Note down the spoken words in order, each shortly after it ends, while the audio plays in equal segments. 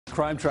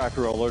Crime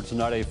Tracker alert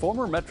tonight. A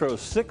former Metro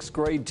 6th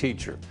grade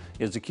teacher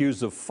is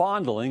accused of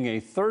fondling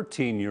a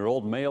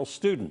 13-year-old male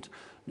student.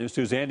 News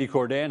 2's Andy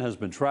Cordan has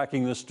been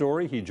tracking this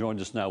story. He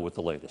joins us now with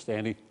the latest.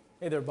 Andy.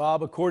 Hey there,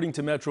 Bob. According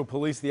to Metro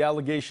Police, the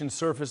allegation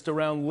surfaced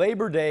around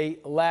Labor Day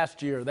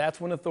last year. That's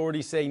when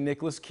authorities say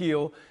Nicholas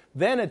Keel,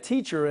 then a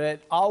teacher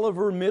at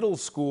Oliver Middle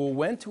School,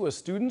 went to a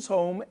student's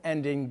home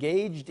and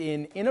engaged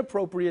in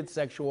inappropriate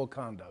sexual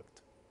conduct.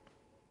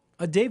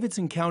 A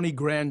Davidson County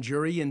grand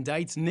jury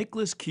indicts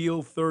Nicholas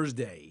Keel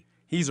Thursday.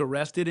 He's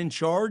arrested and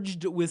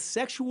charged with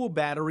sexual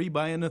battery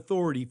by an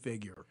authority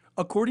figure,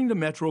 according to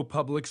Metro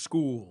Public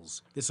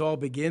Schools. This all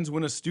begins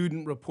when a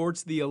student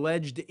reports the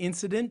alleged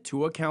incident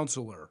to a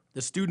counselor.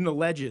 The student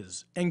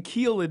alleges, and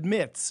Keel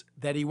admits,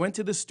 that he went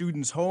to the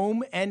student's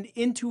home and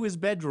into his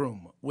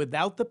bedroom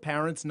without the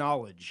parent's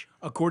knowledge.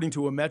 According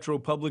to a Metro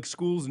Public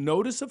Schools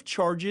notice of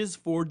charges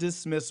for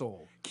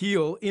dismissal,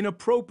 Keel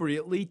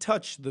inappropriately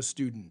touched the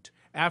student.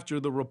 After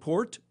the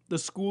report, the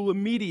school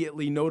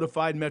immediately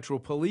notified Metro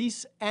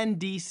Police and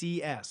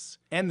DCS,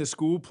 and the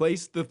school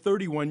placed the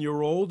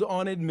 31-year-old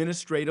on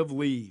administrative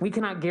leave. We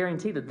cannot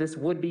guarantee that this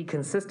would be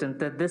consistent,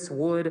 that this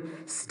would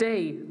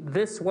stay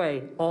this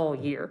way all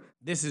year.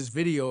 This is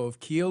video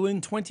of Keel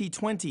in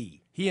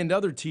 2020. He and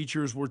other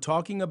teachers were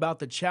talking about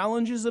the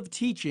challenges of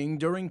teaching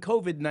during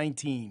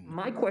COVID-19.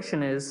 My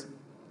question is,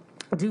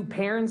 do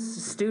parents,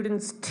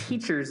 students,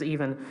 teachers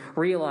even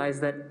realize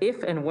that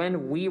if and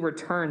when we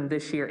return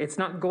this year, it's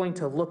not going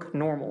to look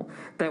normal,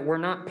 that we're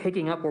not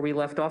picking up where we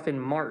left off in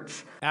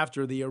March?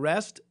 After the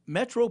arrest,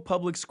 Metro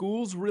Public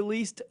Schools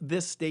released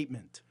this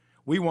statement.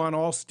 We want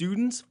all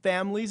students,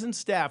 families, and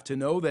staff to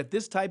know that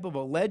this type of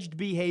alleged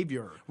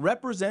behavior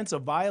represents a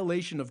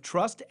violation of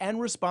trust and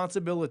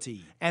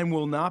responsibility and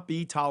will not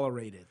be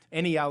tolerated.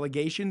 Any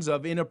allegations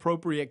of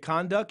inappropriate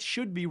conduct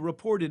should be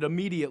reported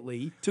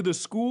immediately to the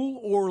school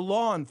or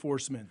law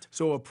enforcement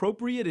so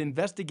appropriate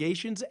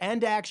investigations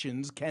and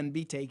actions can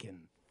be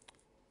taken.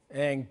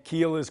 And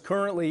Keel is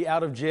currently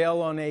out of jail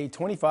on a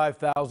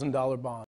 $25,000 bond.